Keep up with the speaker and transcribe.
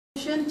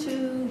Motion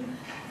to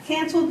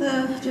cancel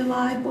the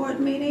July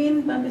board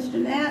meeting by Mr.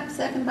 Knapp,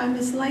 second by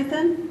Ms.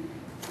 Lathan.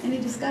 Any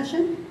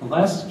discussion? Well,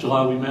 last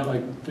July we met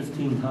like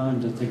 15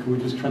 times, I think. Are we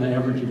just trying to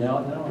average it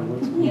out now, or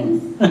what's going Yes.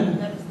 on?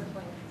 That was the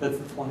point. That's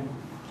the point.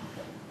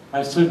 I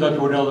assume, Dr.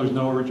 Wardell, there's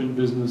no urgent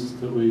business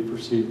that we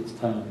proceed at this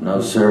time. No,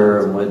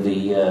 sir. With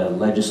the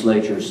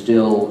legislature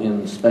still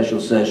in special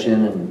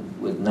session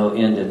and with no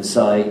end in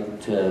sight,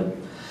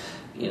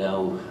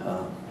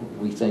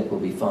 we think we'll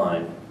be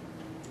fine.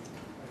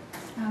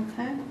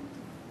 Okay.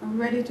 Are we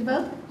ready to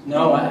vote?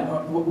 No,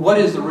 what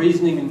is the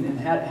reasoning and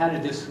how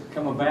did this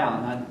come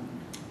about?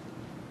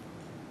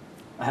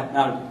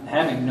 About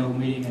having no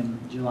meeting in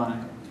July?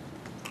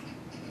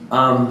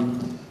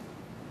 I'm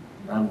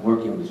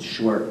working with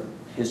short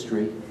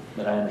history,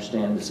 but I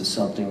understand this is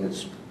something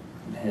that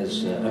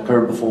has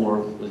occurred before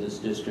with this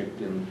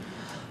district, and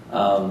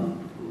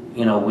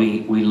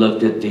we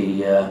looked at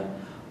the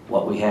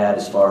what we had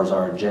as far as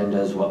our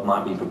agendas, what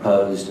might be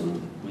proposed, and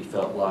we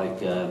felt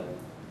like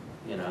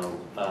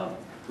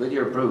with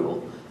your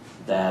approval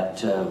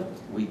that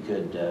we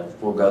could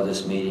forego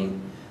this meeting.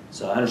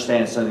 So I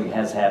understand it's something that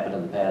has happened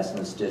in the past in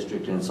this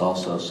district, and it's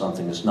also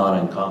something that's not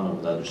uncommon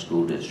with other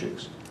school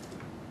districts.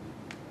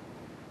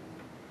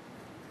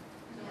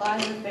 July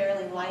is a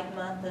fairly light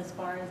month as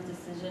far as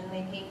decision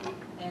making,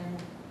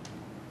 and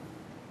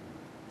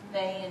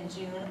May and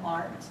June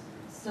aren't.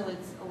 So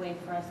it's a way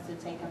for us to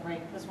take a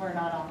break because we're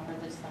not off for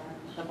this summer.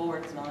 The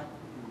board's not.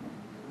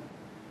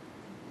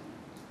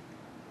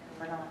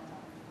 We're not.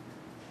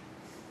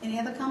 Any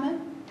other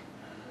comment?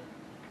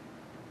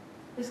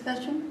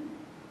 Discussion?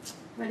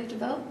 Ready to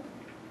vote?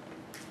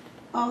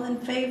 All in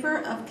favor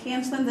of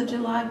canceling the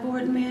July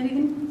board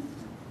meeting?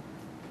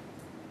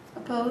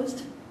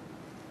 Opposed?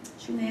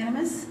 It's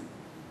unanimous.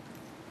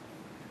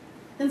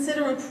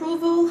 Consider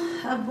approval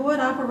of board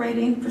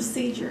operating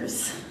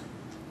procedures.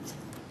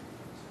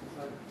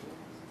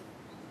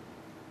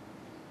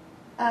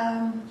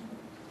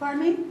 Pardon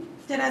me?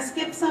 Did I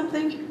skip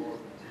something?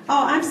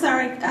 Oh, I'm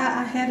sorry.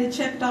 I had it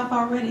checked off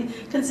already.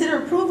 Consider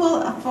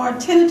approval for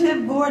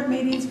tentative board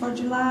meetings for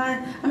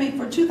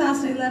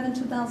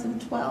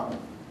 2011-2012.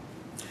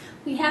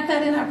 We had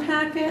that in our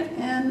packet,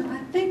 and I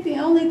think the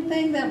only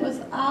thing that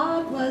was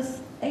odd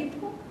was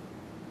April.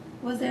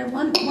 Was there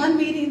one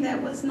meeting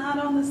that was not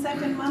on the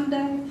second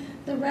Monday?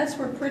 The rest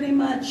were pretty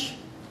much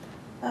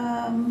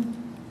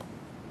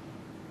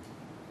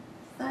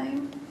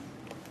same.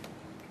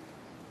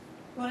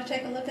 You want to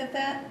take a look at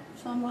that?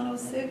 It's on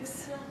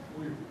 106.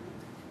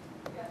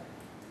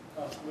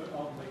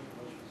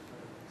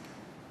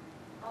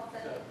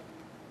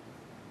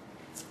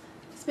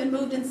 It's been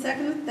moved and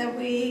seconded that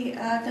we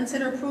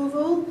consider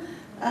approval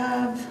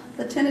of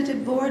the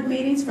tentative board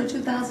meetings for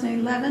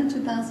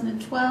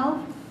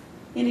 2011-2012.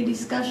 Any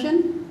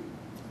discussion?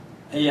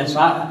 Yes,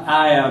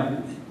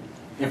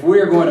 if we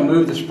are going to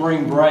move the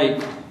spring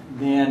break,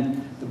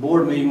 then the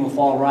board meeting will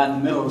fall right in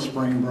the middle of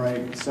spring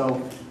break.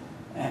 So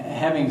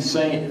having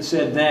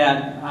said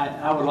that,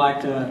 I would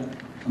like to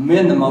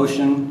amend the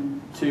motion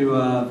to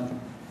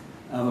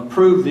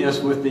approve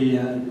this with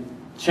the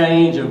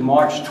change of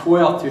March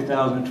 12,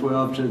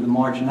 2012 to the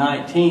March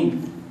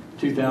 19,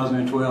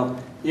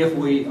 2012 if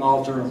we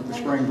alter the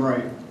spring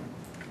break.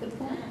 Good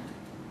point.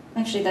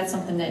 Actually, that's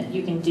something that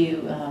you can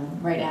do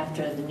right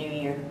after the new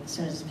year, as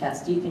soon as it's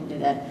passed. You can do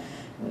that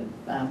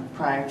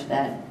prior to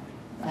that.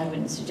 I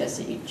wouldn't suggest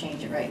that you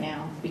change it right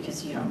now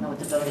because you don't know what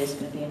the vote is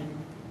going to be in a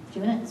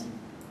few minutes.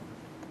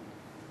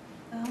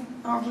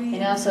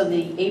 And also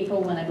the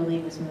April one, I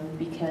believe, was moved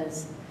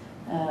because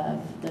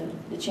of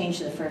the change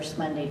to the first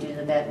Monday due to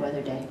the bad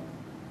weather day,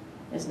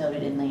 as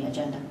noted in the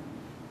agenda.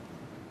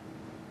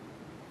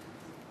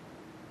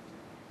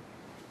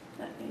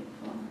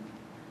 April.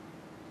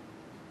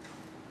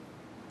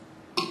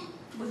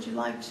 Would you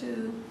like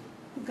to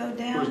go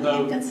down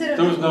and consider?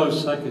 There was no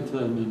second to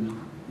that amendment.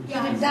 Did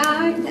it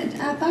die?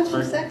 I thought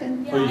you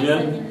second. Oh, you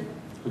did?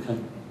 Okay.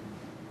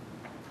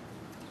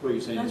 What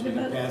you're saying is we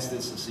can pass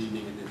this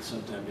evening, and then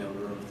sometime down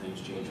the road, if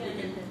things change,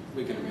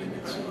 we can amend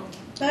it. So.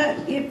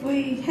 But if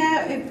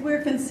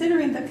we're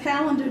considering the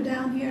calendar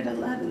down here to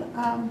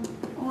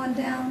on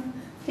down,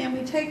 can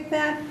we take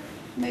that?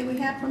 May we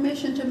have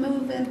permission to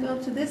move and go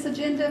to this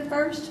agenda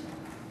first,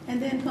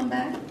 and then come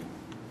back?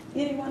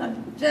 Anyone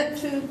object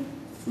to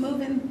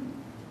moving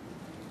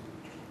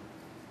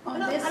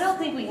on this? I don't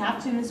think we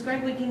have to, Ms.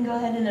 Gregg. We can go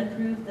ahead and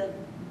approve the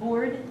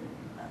board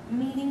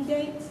meeting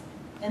dates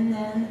and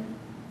then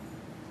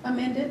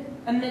amend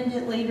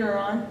it later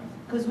on,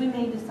 because we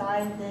may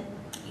decide that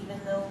even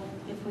though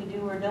if we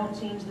do or don't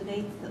change the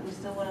dates that we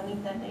still want to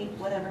meet that date,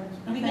 whatever.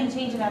 Okay. We can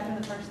change it after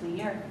the first of the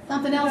year.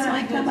 Something else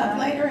might come up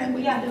later and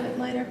we can do it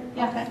later?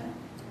 Yeah. Okay.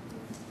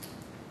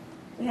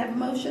 We have a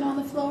motion on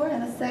the floor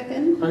and a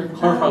second.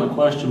 Clarify the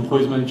question,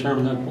 please, Madam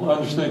Chairman. I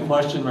understand the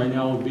question right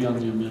now would be on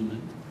the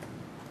amendment.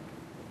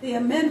 The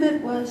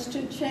amendment was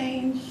to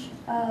change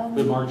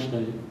The March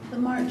date. the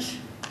March,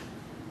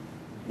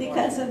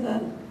 because of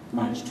the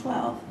March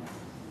 12th.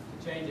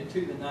 To change it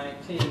to the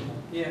 19th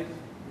if we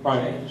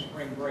Right. change the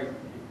spring break. If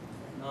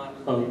not,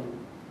 Oh.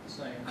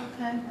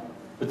 Okay.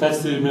 But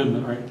that's the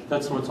amendment, right?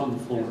 That's what's on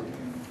the floor.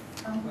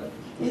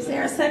 Is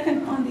there a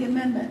second on the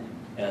amendment?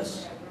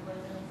 Yes.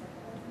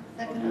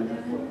 Second on the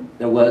amendment?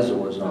 There was or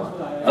was not?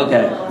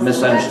 Okay,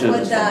 misunderstood.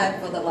 That's what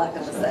died for the lack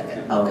of a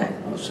second. Okay.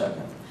 No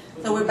second.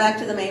 So we're back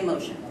to the main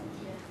motion.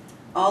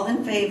 All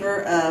in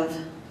favor of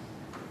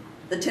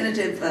the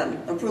tentative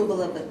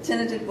approval of the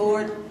tentative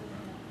board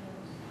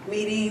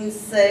meetings,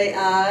 say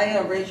aye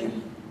or raise your,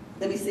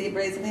 let me see,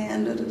 raise a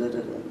hand.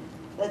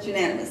 That's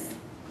unanimous.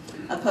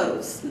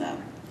 Opposed? No.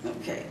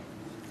 Okay.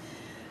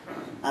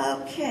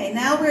 Okay,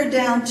 now we're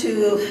down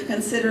to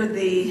consider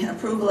the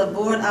approval of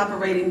board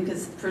operating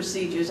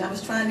procedures. I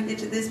was trying to get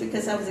to this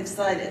because I was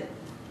excited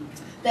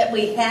that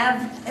we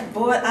have a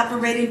board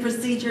operating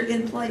procedure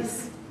in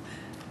place.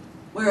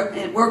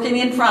 We're working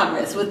in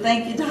progress. Well,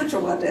 thank you, Dr.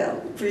 Waddell.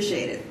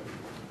 Appreciate it.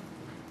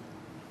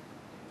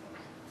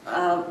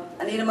 I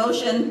need a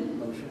motion.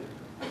 Motion.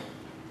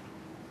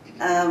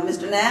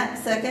 Mr. Knapp,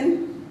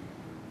 second.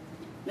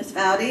 Ms.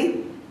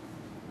 Fowdy.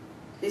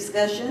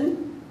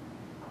 Discussion.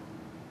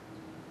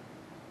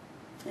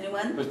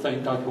 Anyone? But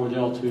thank Dr.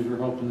 Waddell too for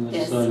helping us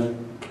Yes.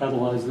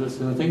 catalyze this.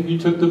 And I think you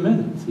took the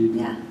minutes. You,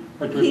 Yeah,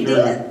 right with he your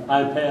did.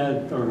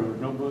 iPad or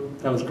notebook.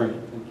 That was great.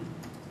 Thank you.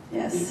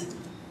 Yes.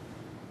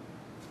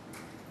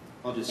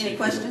 I'll just Any say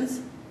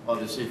questions? I'll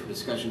just say for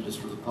discussion, just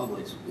for the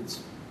public, it's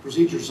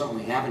procedures, something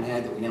we haven't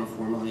had that we now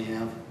formally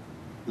have,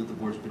 that the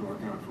board's been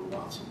working on for a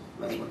while, so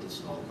that's what this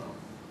is all about.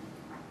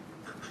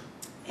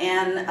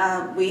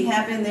 And we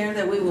have in there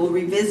that we will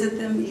revisit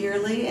them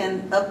yearly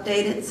and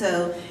update it,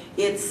 so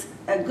it's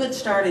a good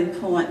starting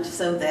point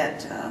so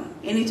that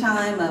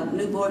anytime a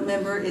new board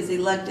member is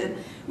elected,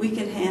 we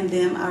can hand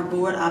them our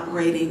board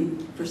operating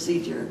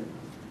procedure.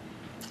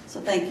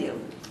 So thank you.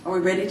 Are we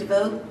ready to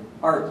vote?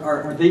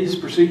 Are these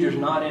procedures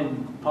not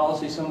in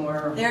policy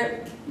somewhere?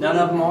 None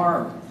of them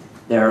are?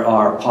 There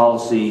are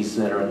policies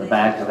that are in the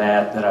back of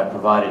that I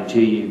provided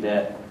to you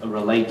that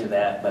relate to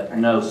that, but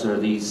no, sir,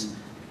 these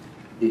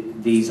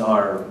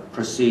are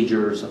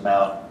procedures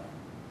about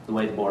the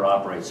way the board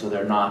operates, so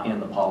they're not in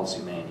the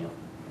policy manual,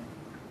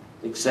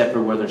 except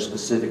for where they're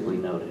specifically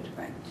noted.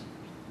 Right.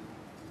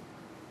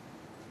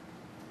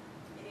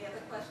 Any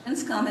other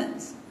questions,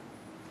 comments?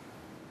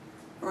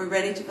 Are we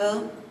ready to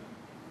vote?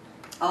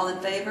 All in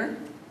favor?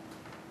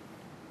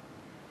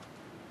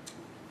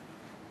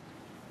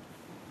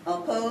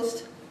 All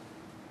opposed?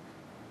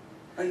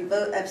 Are you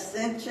vote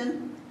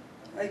abstention?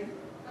 Are you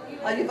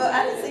vote?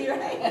 I didn't see your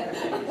hand.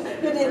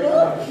 You didn't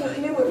look.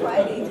 You were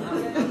writing.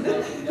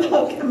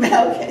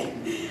 Okay.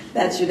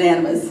 That's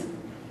unanimous.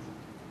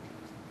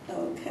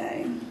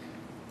 Okay.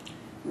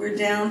 We're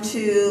down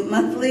to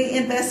monthly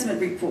investment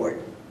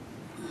report.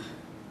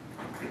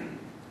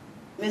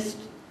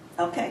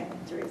 Okay,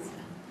 Teresa.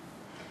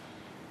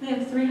 We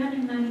have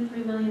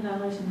 $393 million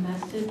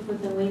invested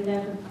with a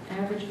weighted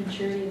average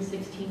maturity of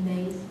 16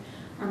 days.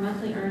 Our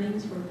monthly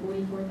earnings were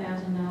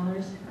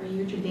 $44,000. Our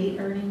year-to-date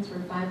earnings were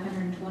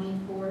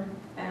 $524,000.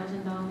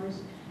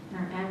 And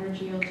our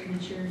average yield to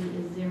maturity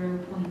is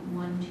 0.124%.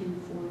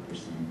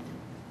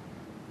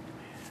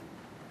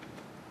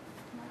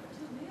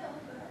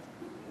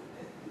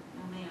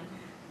 Oh, ma'am.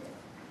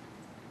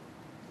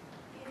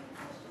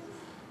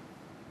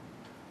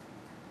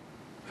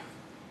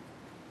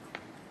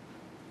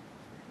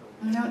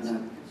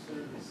 No.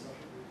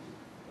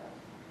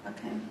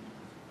 Okay.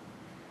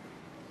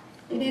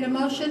 You need a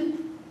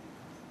motion?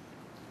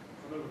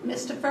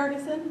 Mr.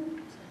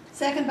 Ferguson?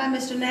 Second by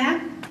Mr.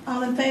 Knapp.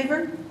 All in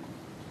favor?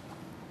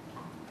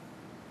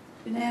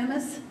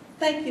 Unanimous?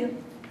 Thank you.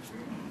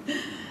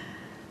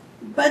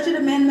 Budget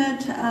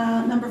amendment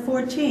number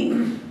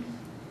 14.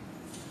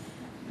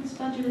 This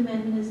budget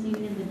amendment is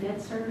needed in the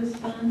debt service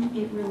fund.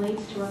 It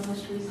relates to our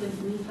most recent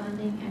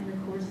refunding and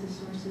records the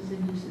sources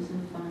and uses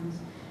of funds.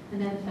 The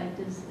net effect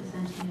is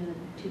essentially a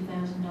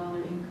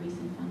 $2,000 increase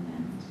in fund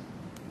balance.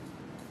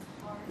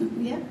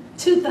 Yeah,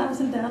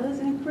 $2,000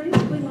 increase.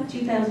 We like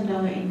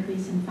 $2,000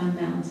 increase in fund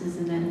balance is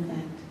the net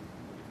effect.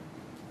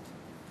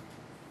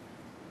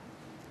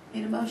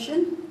 Need a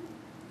motion?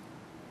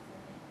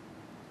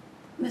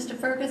 Mr.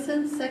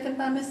 Ferguson, second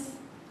by Ms.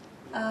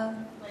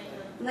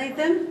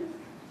 Latham.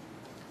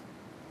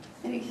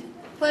 Any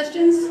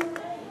questions?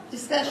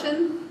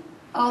 Discussion?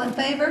 All in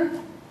favor?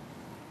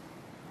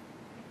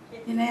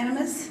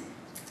 Unanimous.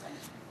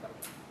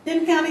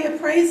 Denton County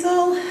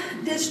Appraisal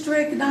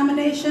District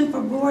nomination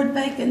for board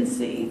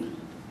vacancy.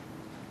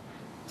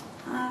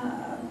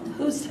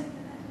 Who's taking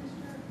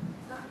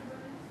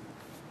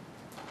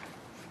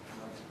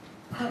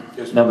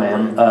that? No,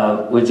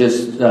 ma'am. We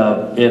just,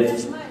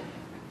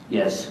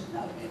 yes.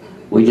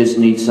 We just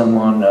need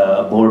someone,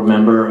 a board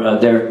member.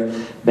 They're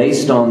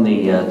based on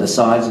the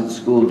size of the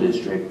school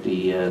district.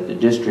 The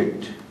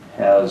district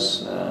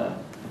has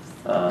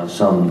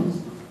some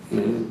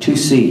 2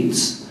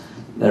 seats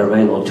that are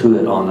available to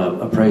it on the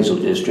appraisal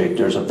district.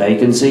 There's a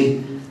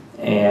vacancy,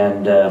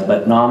 and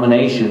but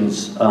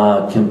nominations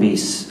can be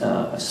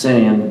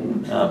sent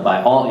in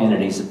by all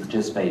entities that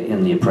participate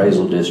in the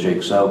appraisal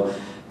district. So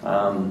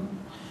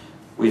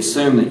we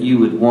assume that you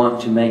would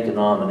want to make a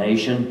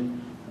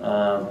nomination.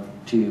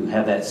 to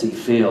have that seat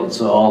filled.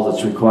 So all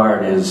that's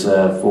required is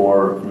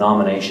for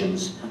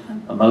nominations,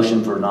 a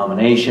motion for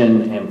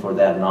nomination, and for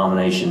that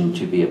nomination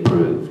to be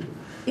approved.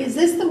 Is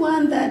this the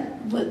one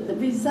that would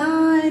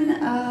resign,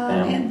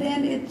 and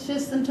then it's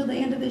just until the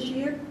end of this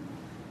year?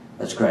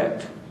 That's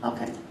correct.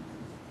 Okay.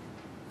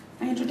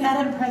 Andrew,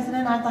 Madam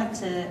President, I'd like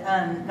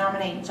to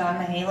nominate John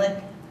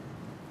Mihalik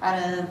out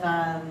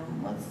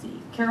of, let's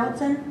see,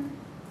 Carrollton.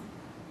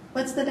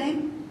 what's the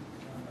name?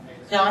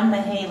 John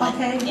Mihalik.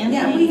 Okay,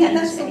 yeah,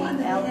 that's the one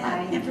that we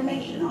have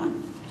information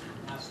on.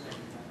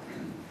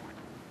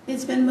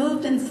 It's been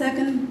moved and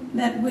second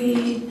that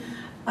we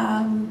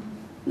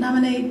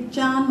nominate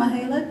John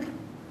Mihalik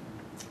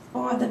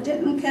for the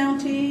Denton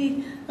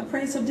County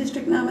Appraisal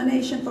District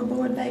nomination for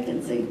board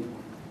vacancy.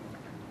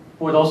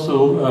 I would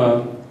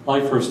also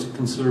like for us to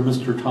consider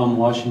Mr. Tom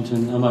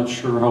Washington. I'm not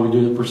sure how we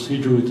do the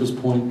procedure at this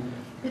point.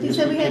 Did you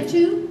say we had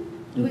two?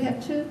 Do we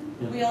have two?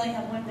 Yeah. We only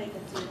have one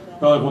vacancy to fill.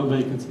 We only have one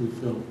vacancy to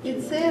fill.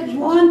 It said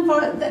one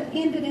that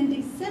ended in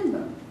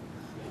December.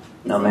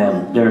 No,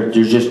 ma'am,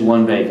 there's just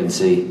one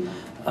vacancy.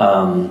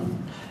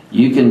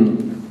 You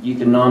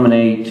can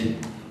nominate,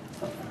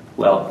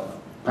 well,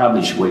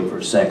 probably should wait for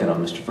a second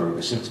on Mr.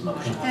 Ferguson's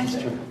motion.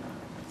 Okay.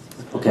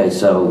 Okay,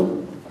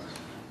 so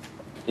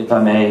if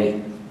I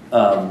may,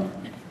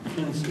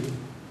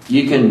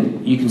 you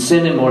can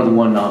send in more than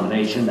one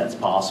nomination, that's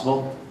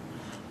possible.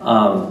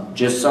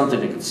 Just something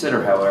to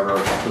consider, however,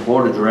 the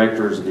Board of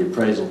Directors of the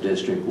Appraisal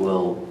District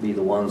will be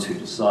the ones who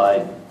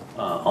decide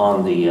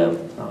on the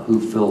who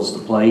fills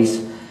the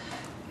place.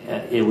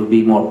 It would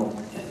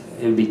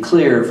be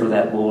clear for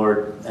that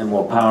board and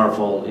more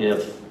powerful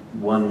if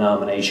one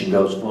nomination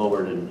goes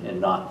forward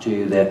and not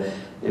two. That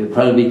it would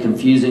probably be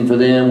confusing for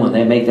them when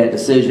they make that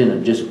decision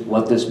of just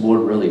what this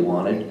board really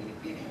wanted.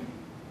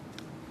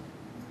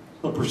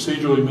 So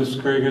procedurally, Ms.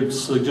 Craig, I'd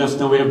suggest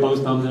now we have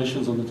both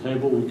nominations on the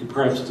table. We could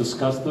perhaps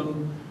discuss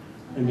them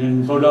and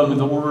then vote on them in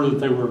the order that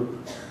they were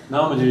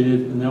nominated,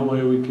 and that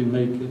way we can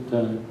make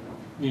it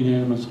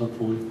unanimous,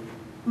 hopefully.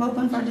 I'm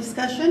open for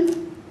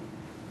discussion.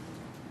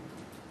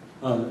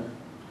 Who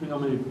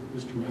nominated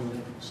Mr.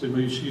 Miller? So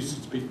maybe she used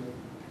to speak.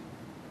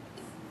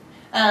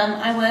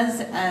 I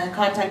was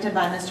contacted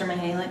by Mr.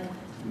 Mihalik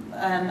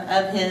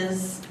of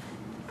his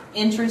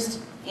interest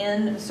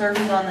in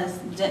serving on this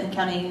Denton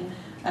County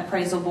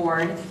Appraisal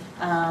Board.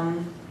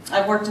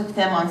 I've worked with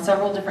him on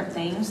several different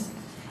things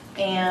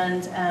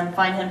and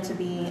find him to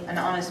be an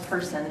honest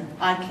person.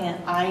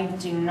 I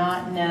do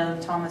not know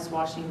Thomas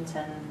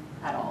Washington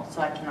at all,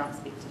 so I cannot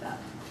speak to that.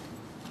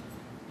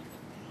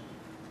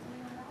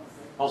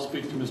 I'll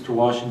speak to Mr.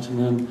 Washington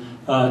then.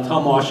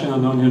 Tom Washington,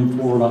 I've known him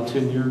for about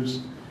 10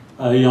 years.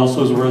 He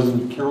also is a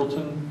resident of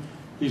Carrollton.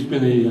 He's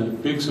been a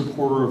big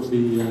supporter of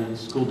the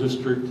school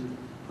district,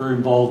 very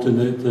involved in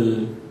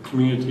the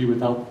community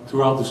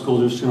throughout the school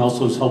district, and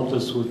also has helped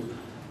us with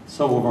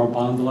several of our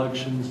bond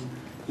elections.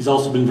 He's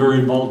also been very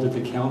involved at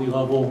the county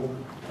level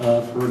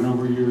for a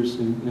number of years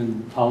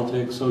in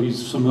politics, so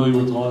he's familiar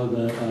with a lot of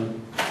the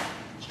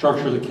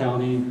structure of the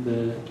county,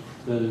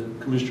 the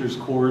commissioner's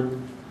court,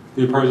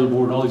 the appraisal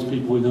board, all these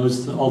people. He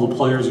knows all the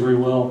players very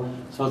well,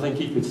 so I think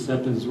he could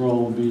step in his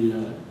role and be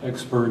an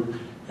expert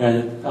at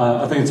it.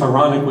 I think it's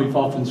ironic we've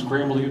often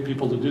scrambled to get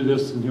people to do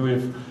this, and here we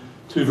have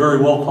two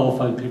very well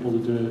qualified people to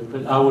do it.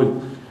 But I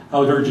would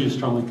urge you to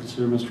strongly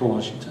consider Mr.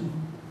 Washington.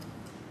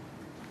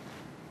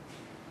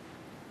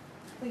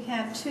 We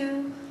have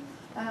two.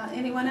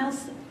 Anyone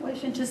else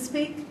wishing to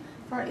speak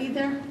for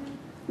either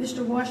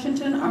Mr.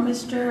 Washington or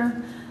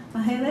Mr.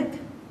 Mihalik?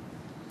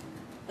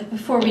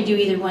 Before we do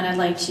either one, I'd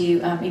like to,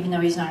 even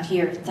though he's not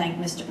here, thank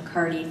Mr.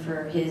 McCarty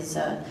for his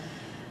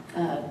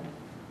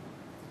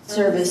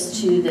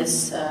service to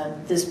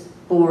this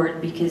board,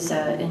 because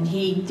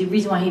the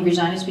reason why he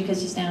resigned is because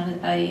he's now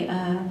a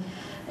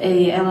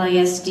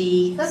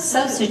LISD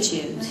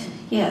substitute.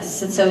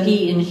 Yes, and so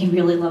he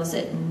really loves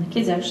it, and the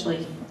kids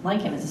actually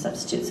like him as a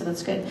substitute, so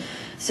that's good.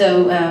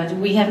 So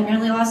we haven't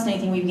really lost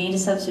anything. We've gained a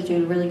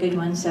substitute, a really good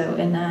one. So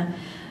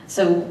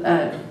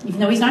even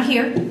though he's not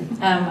here,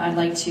 I'd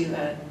like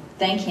to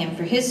thank him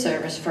for his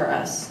service for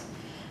us.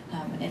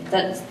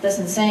 That's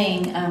in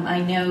saying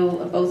I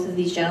know both of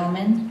these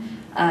gentlemen.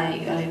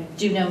 I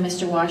do know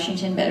Mr.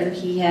 Washington better.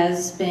 He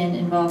has been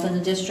involved in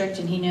the district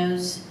and he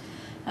knows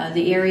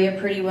the area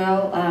pretty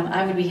well.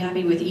 I would be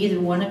happy with either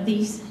one of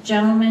these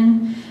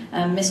gentlemen.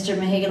 Mr.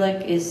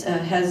 Mihalik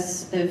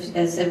has,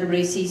 as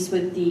everybody sees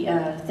with the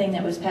thing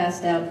that was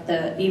passed out,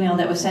 the email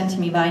that was sent to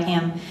me by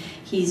him,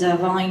 he's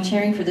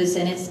volunteering for this,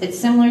 and it's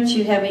similar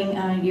to having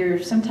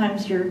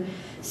sometimes your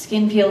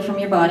skin peeled from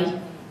your body,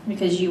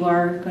 because you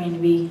are going to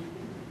be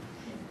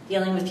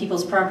dealing with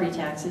people's property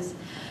taxes.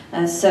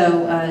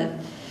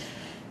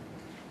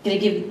 Going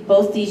to give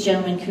both these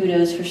gentlemen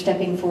kudos for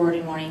stepping forward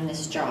and wanting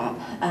this job.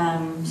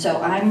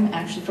 So I'm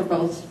actually for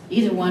both.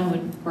 Either one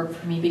would work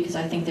for me, because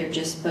I think they're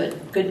just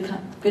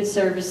good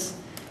service,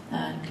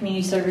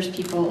 community service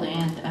people,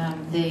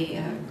 and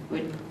they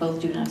would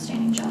both do an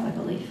outstanding job, I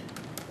believe.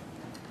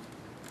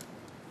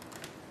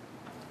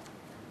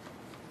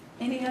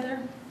 Any other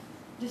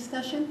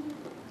discussion?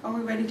 Are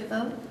we ready to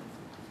vote?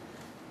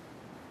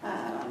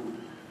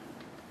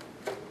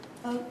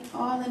 Vote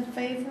all in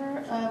favor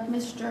of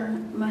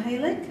Mr.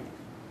 Mahalik?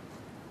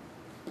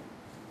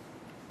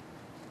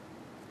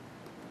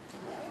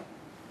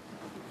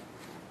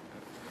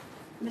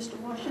 Mr.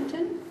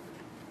 Washington?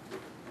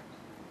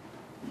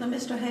 The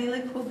Mr.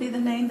 Halick will be the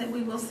name that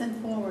we will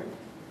send forward.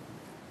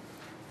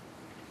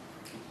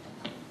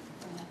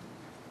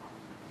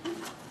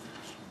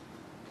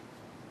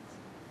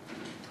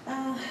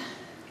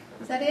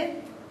 Is that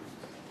it?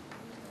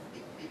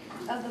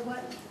 Of the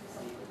what?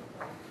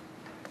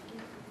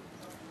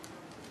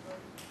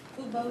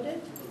 Who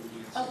voted?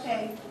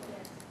 Okay.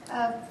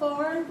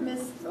 For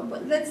Miss,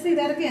 let's see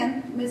that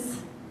again.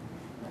 Miss,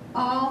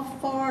 all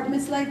for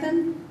Miss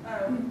Latham?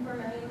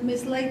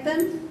 Miss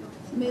Latham?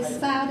 Miss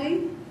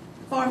Fowdy?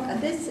 For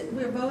this,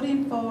 we're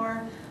voting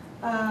for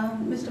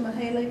Mr.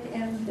 Mahalik,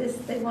 and this,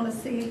 they want to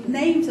see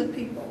names of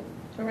people,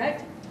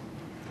 correct?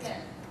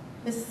 Yes.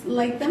 Miss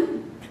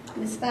Latham,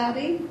 Miss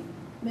Fowdy,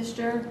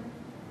 Mr.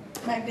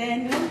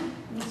 McDaniel,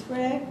 Miss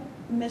Gregg,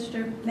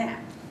 Mr.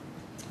 Knapp.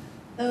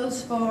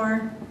 Those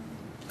for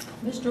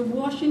Mr.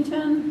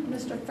 Washington,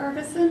 Mr.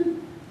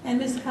 Ferguson, and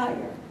Miss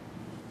Collier.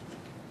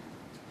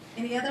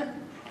 Any other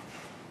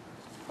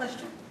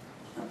question?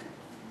 Okay.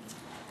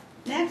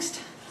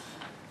 Next.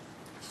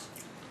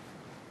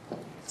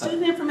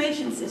 Student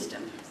information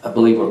system. I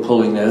believe we're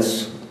pulling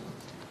this,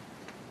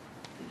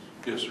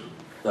 Yes, sir.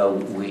 so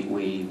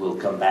we will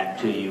come back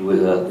to you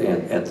with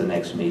at the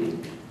next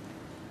meeting.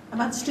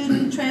 About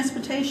student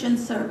transportation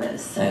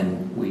service.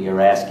 And we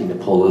are asking to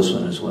pull this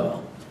one as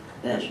well.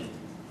 That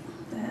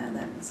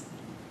was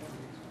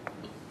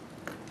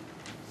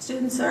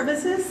student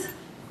services.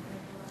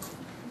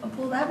 I'll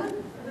pull that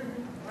one.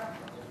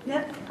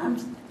 Yep.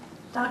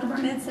 Dr.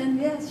 Burnett saying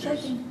yes,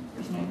 shaking.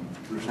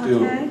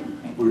 Okay.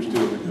 We're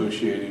still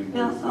negotiating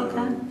Yeah, with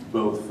okay.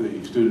 both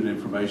the student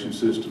information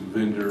system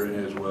vendor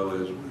as well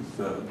as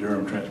with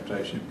Durham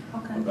Transportation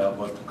Okay. about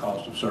what the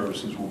cost of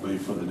services will be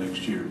for the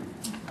next year.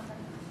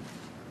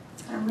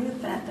 I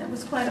read that. That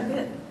was quite a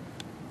bit.